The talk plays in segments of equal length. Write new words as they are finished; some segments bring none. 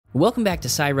Welcome back to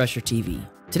Cyrusher TV.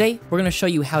 Today, we're going to show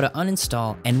you how to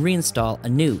uninstall and reinstall a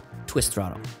new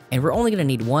Twist-Throttle. And we're only going to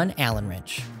need one Allen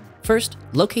wrench. First,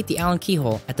 locate the Allen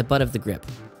keyhole at the butt of the grip.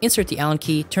 Insert the Allen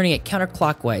key, turning it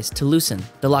counterclockwise to loosen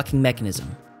the locking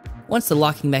mechanism. Once the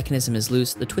locking mechanism is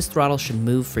loose, the Twist-Throttle should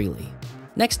move freely.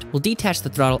 Next, we'll detach the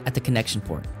throttle at the connection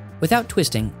port. Without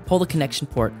twisting, pull the connection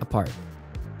port apart.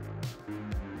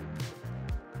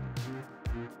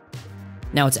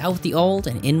 Now it's out with the old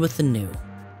and in with the new.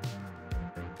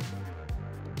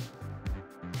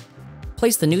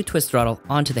 Place the new Twist-Throttle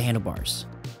onto the handlebars.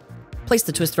 Place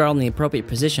the Twist-Throttle in the appropriate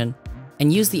position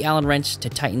and use the Allen wrench to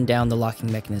tighten down the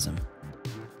locking mechanism.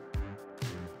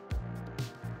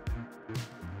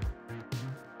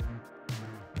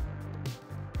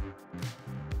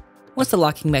 Once the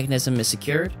locking mechanism is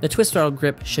secured, the Twist-Throttle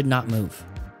grip should not move.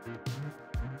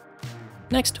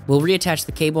 Next, we'll reattach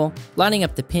the cable, lining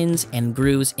up the pins and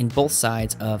grooves in both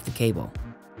sides of the cable.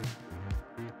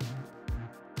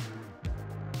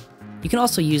 You can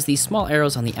also use these small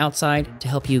arrows on the outside to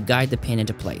help you guide the pin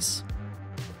into place.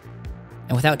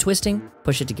 And without twisting,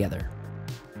 push it together.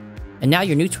 And now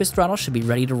your new Twist-Throttle should be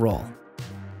ready to roll.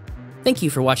 Thank you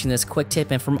for watching this quick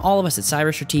tip, and from all of us at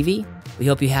Cyrusher TV, we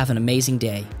hope you have an amazing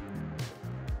day.